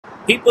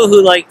People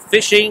who like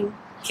fishing,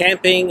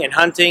 camping, and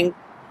hunting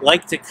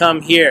like to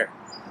come here.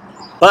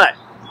 But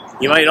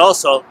you might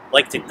also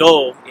like to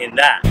go in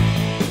that.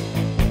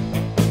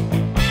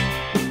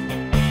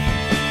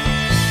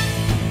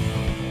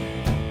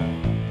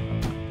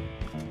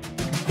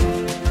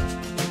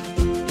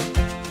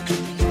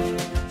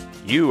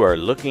 You are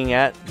looking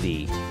at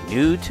the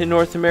new to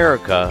North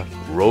America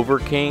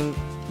RoverKing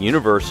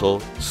Universal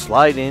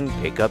Slide-In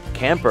Pickup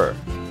Camper.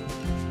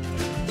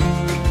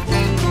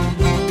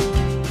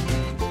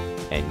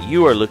 And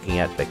you are looking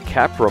at the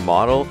Capra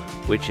model,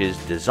 which is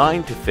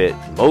designed to fit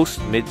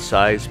most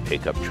mid-size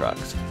pickup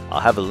trucks. I'll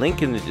have a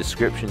link in the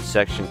description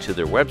section to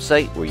their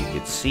website where you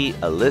can see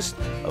a list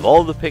of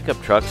all the pickup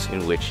trucks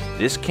in which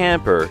this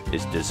camper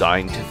is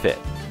designed to fit.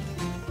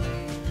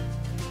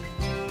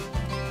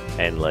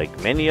 And like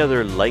many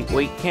other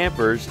lightweight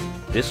campers,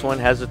 this one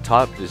has a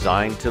top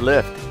designed to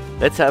lift.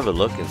 Let's have a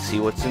look and see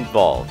what's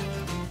involved.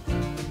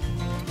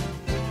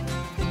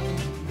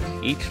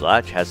 Each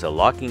latch has a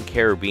locking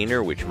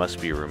carabiner which must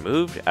be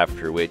removed,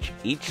 after which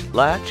each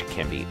latch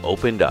can be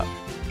opened up.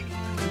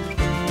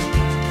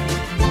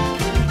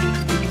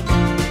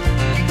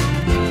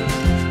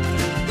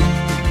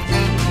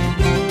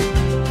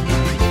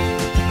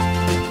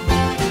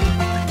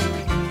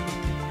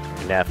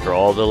 And after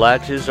all the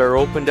latches are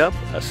opened up,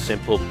 a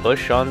simple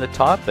push on the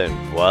top and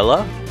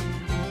voila!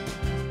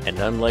 And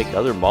unlike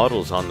other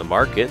models on the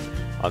market,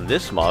 on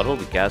this model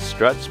the gas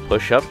struts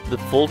push up the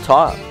full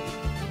top.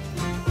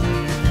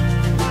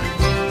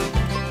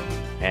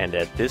 And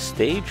at this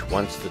stage,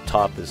 once the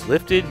top is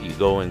lifted, you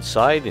go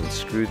inside and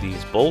screw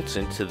these bolts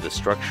into the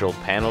structural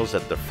panels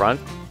at the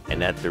front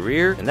and at the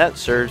rear, and that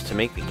serves to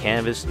make the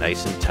canvas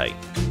nice and tight.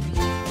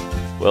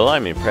 Well,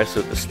 I'm impressed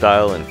with the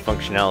style and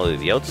functionality of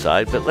the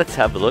outside, but let's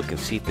have a look and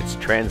see if it's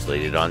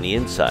translated on the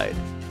inside.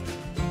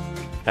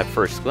 At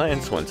first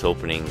glance, once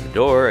opening the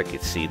door, I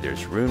could see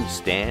there's room to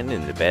stand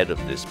in the bed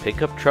of this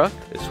pickup truck,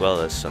 as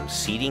well as some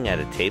seating at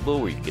a table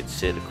where you could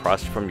sit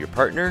across from your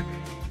partner.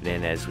 And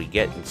then as we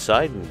get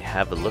inside and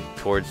have a look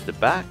towards the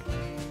back,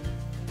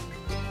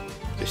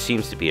 there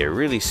seems to be a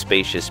really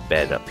spacious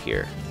bed up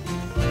here.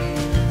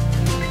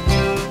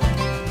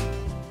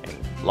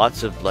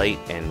 Lots of light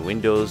and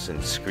windows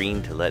and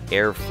screen to let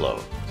air flow.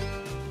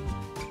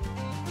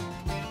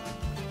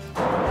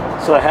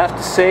 So I have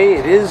to say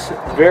it is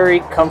very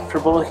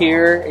comfortable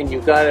here, and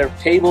you've got a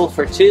table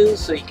for two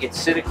so you can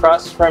sit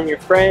across from your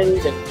friend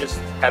and just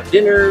have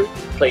dinner,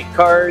 play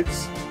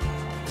cards.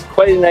 It's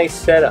quite a nice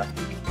setup.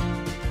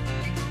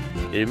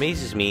 It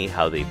amazes me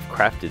how they've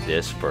crafted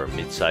this for a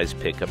mid-size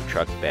pickup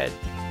truck bed.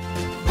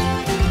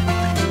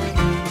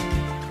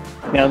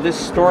 Now this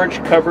storage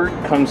cupboard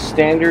comes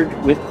standard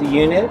with the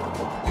unit.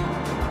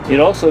 It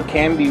also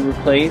can be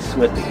replaced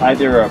with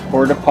either a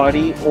porta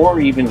potty or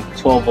even a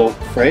 12-volt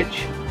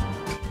fridge.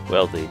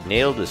 Well, they've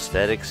nailed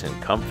aesthetics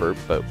and comfort,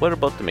 but what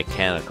about the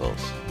mechanicals?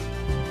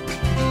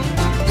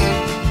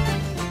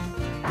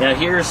 Now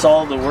here's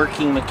all the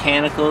working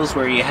mechanicals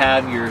where you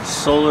have your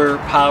solar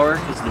power,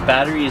 because the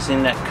battery is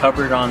in that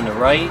cupboard on the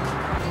right.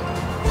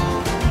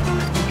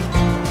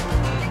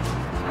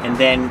 And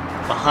then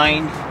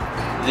behind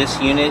this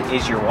unit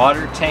is your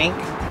water tank.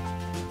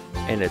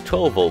 And a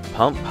 12-volt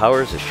pump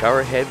powers a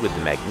shower head with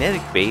a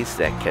magnetic base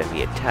that can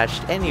be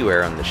attached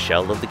anywhere on the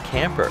shell of the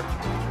camper.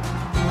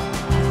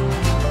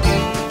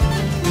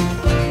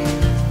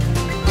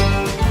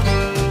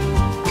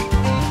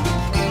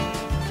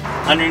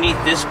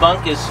 Underneath this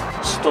bunk is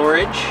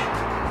storage,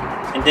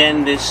 and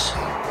then this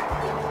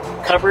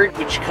cupboard,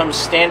 which comes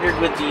standard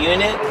with the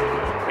unit.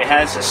 It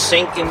has a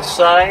sink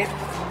inside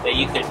that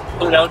you could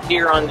put out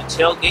here on the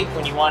tailgate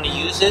when you want to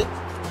use it,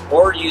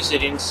 or use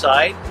it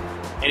inside.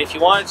 And if you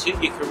wanted to,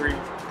 you could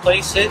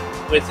replace it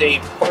with a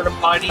porta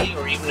potty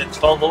or even a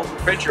 12-volt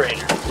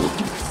refrigerator.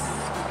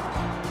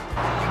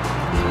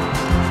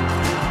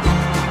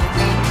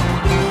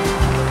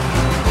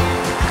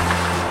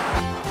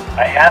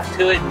 I have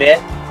to admit,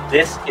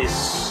 this is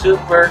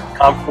super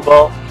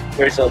comfortable.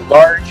 There's a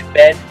large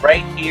bed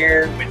right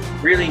here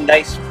with really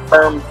nice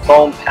firm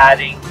foam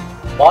padding,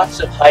 lots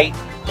of height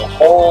the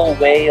whole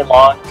way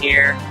along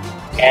here.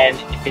 And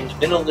if in the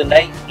middle of the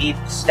night you need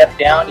to step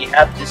down, you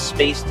have this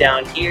space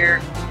down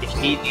here. If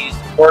you need to use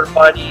the porta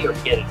potty or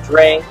get a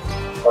drink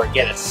or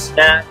get a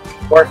snack,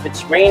 or if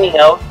it's raining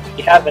out,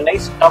 you have a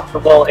nice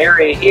comfortable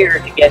area here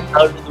to get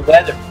out of the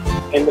weather.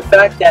 And the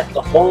fact that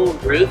the whole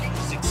roof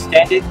is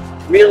extended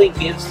really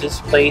gives this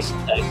place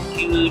a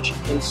huge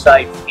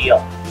inside feel.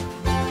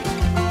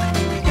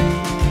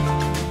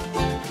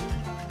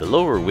 The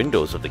lower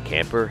windows of the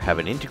camper have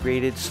an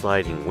integrated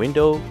sliding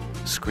window,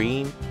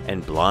 screen,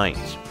 and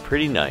blinds.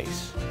 Pretty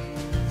nice.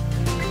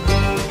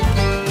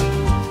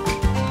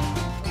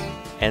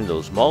 And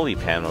those MOLLE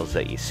panels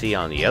that you see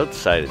on the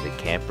outside of the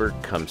camper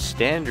come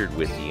standard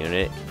with the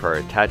unit for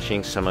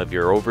attaching some of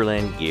your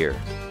overland gear.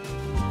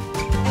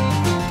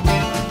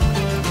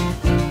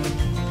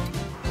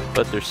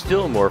 But there's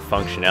still more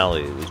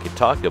functionality that we could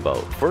talk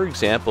about. For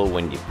example,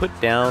 when you put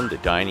down the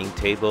dining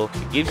table,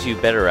 it gives you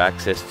better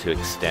access to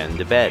extend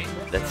the bed.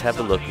 Let's have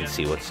a look and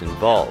see what's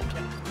involved.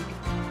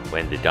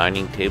 When the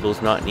dining table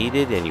is not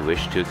needed and you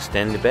wish to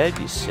extend the bed,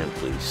 you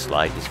simply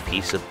slide this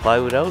piece of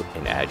plywood out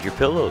and add your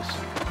pillows.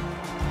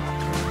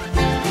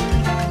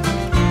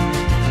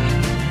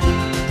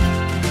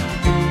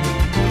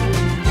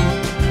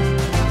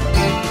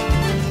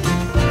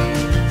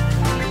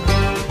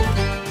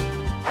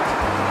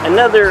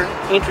 Another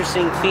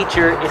interesting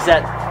feature is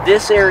that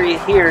this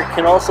area here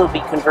can also be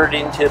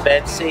converted into a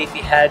bed, say if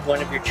you had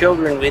one of your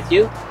children with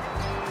you.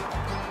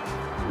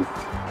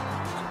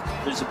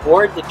 There's a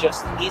board that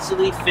just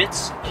easily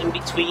fits in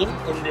between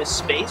in this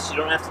space. You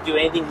don't have to do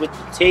anything with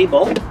the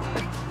table.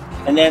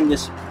 And then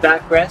this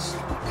backrest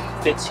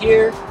fits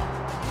here,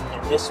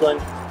 and this one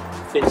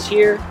fits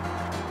here,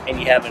 and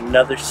you have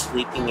another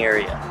sleeping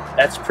area.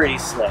 That's pretty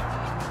slick.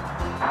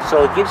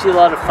 So it gives you a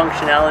lot of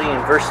functionality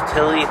and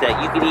versatility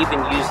that you can even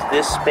use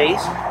this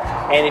space.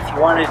 And if you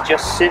want to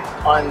just sit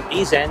on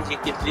these ends, you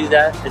can do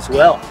that as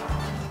well.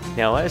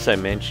 Now, as I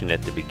mentioned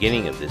at the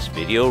beginning of this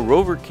video,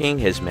 RoverKing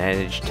has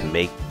managed to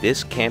make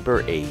this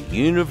camper a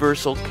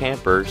universal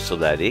camper so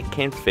that it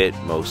can fit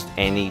most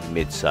any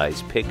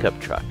mid-size pickup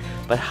truck.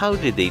 But how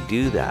did they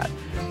do that?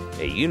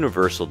 A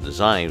universal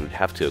design would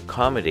have to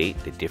accommodate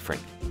the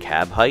different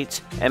cab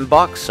heights and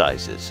box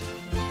sizes.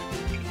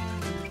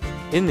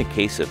 In the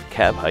case of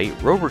cab height,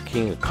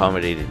 RoverKing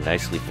accommodated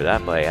nicely for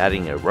that by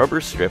adding a rubber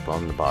strip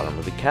on the bottom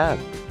of the cab.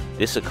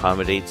 This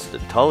accommodates the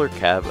taller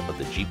cab of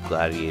the Jeep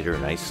Gladiator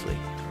nicely.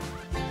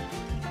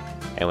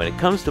 And when it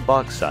comes to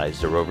box size,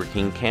 the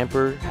RoverKing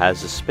camper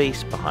has a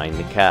space behind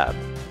the cab.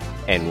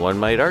 And one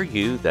might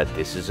argue that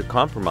this is a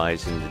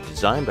compromise in the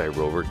design by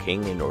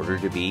RoverKing in order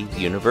to be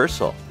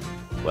universal.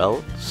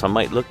 Well, some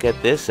might look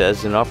at this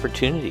as an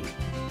opportunity.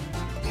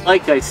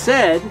 Like I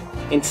said,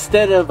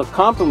 instead of a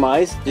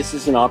compromise, this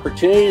is an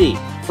opportunity.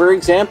 For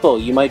example,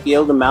 you might be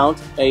able to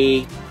mount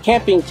a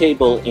camping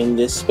table in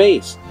this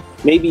space.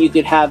 Maybe you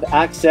could have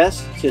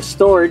access to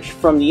storage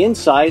from the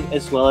inside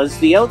as well as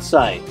the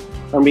outside.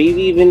 Or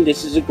maybe even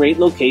this is a great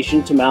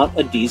location to mount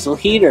a diesel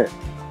heater.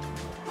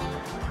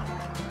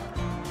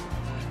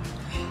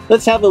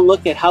 Let's have a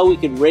look at how we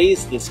could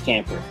raise this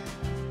camper.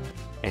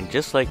 And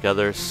just like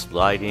other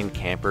slide-in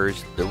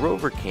campers, the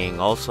RoverKing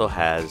also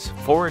has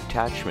 4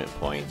 attachment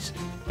points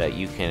that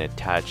you can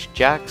attach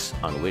jacks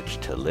on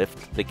which to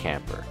lift the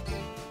camper.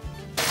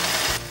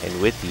 And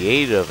with the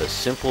aid of a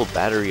simple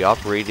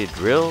battery-operated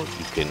drill,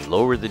 you can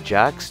lower the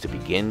jacks to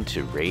begin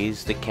to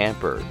raise the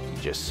camper.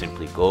 You just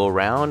simply go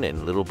around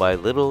and little by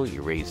little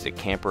you raise the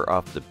camper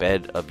off the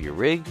bed of your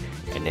rig,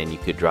 and then you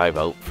could drive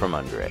out from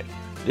under it.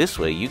 This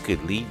way you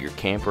could leave your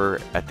camper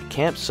at the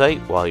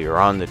campsite while you're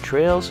on the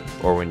trails,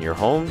 or when you're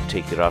home,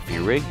 take it off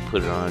your rig,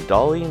 put it on a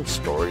dolly and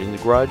store it in the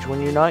garage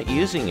when you're not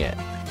using it.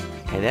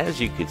 And as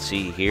you can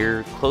see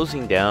here,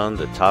 closing down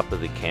the top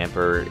of the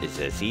camper is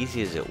as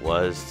easy as it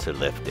was to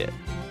lift it.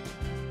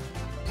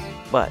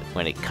 But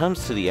when it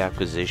comes to the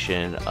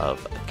acquisition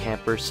of a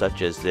camper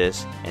such as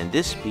this, and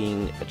this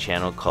being a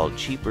channel called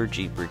Cheaper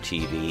Jeeper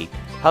TV,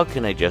 how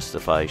can I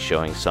justify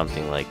showing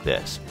something like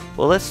this?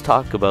 Well, let's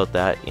talk about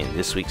that in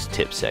this week's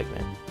tip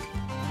segment.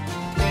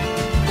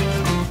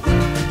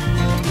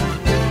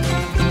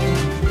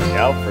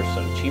 Now for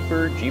some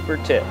Cheaper Jeeper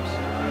tips.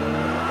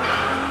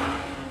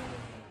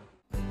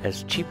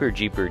 As Cheaper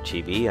Jeeper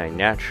TV, I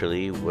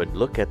naturally would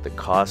look at the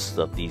costs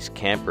of these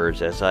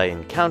campers as I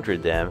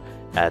encountered them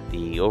at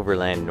the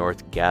Overland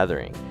North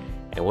gathering.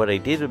 And what I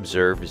did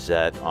observe is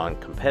that on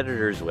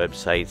competitors'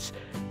 websites,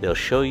 they'll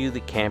show you the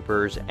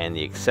campers and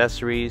the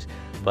accessories,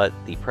 but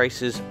the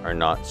prices are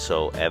not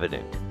so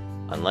evident.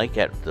 Unlike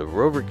at the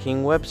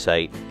RoverKing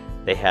website,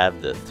 they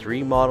have the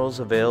 3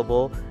 models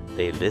available.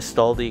 They list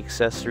all the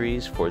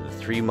accessories for the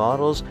 3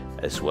 models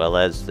as well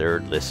as their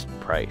list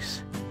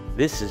price.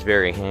 This is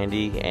very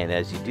handy, and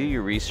as you do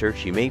your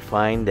research, you may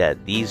find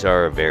that these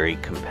are a very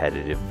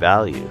competitive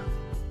value.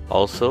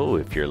 Also,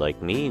 if you're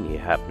like me and you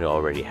happen to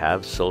already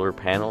have solar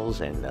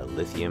panels and a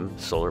lithium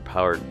solar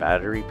powered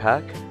battery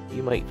pack,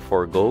 you might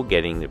forego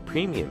getting the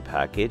premium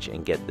package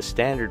and get the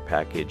standard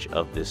package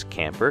of this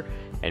camper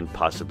and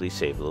possibly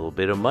save a little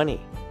bit of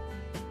money.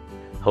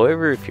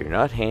 However, if you're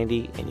not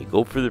handy and you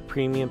go for the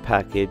premium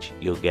package,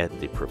 you'll get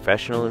the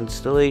professional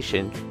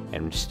installation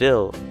and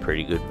still a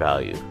pretty good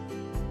value.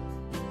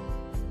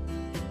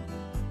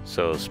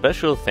 So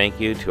special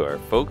thank you to our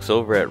folks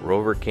over at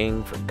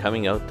RoverKing for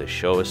coming out to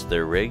show us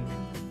their rig.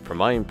 From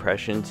my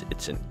impressions,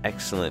 it's an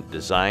excellent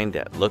design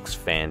that looks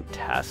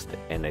fantastic,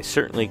 and I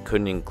certainly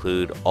couldn't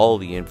include all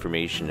the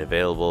information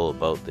available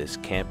about this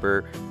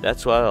camper.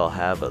 That's why I'll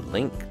have a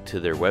link to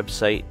their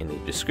website in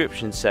the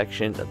description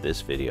section of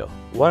this video.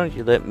 Why don't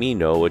you let me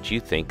know what you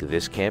think of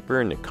this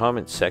camper in the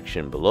comments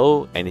section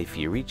below, and if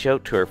you reach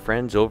out to our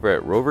friends over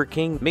at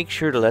RoverKing, make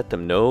sure to let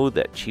them know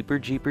that Cheaper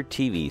Jeeper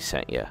TV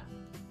sent you.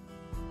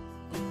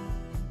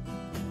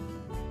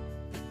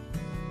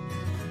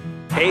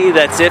 Hey,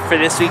 that's it for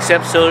this week's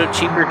episode of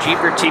Cheaper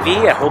Jeeper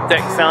TV. I hope that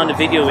you found the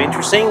video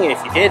interesting, and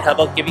if you did, how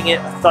about giving it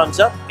a thumbs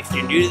up? If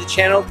you're new to the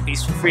channel,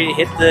 please feel free to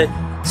hit the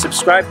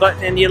subscribe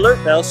button and the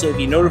alert bell so you'll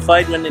be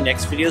notified when the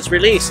next video is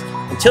released.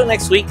 Until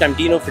next week, I'm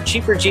Dino for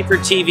Cheaper Jeeper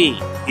TV.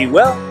 Be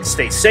well,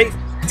 stay safe,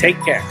 take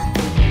care.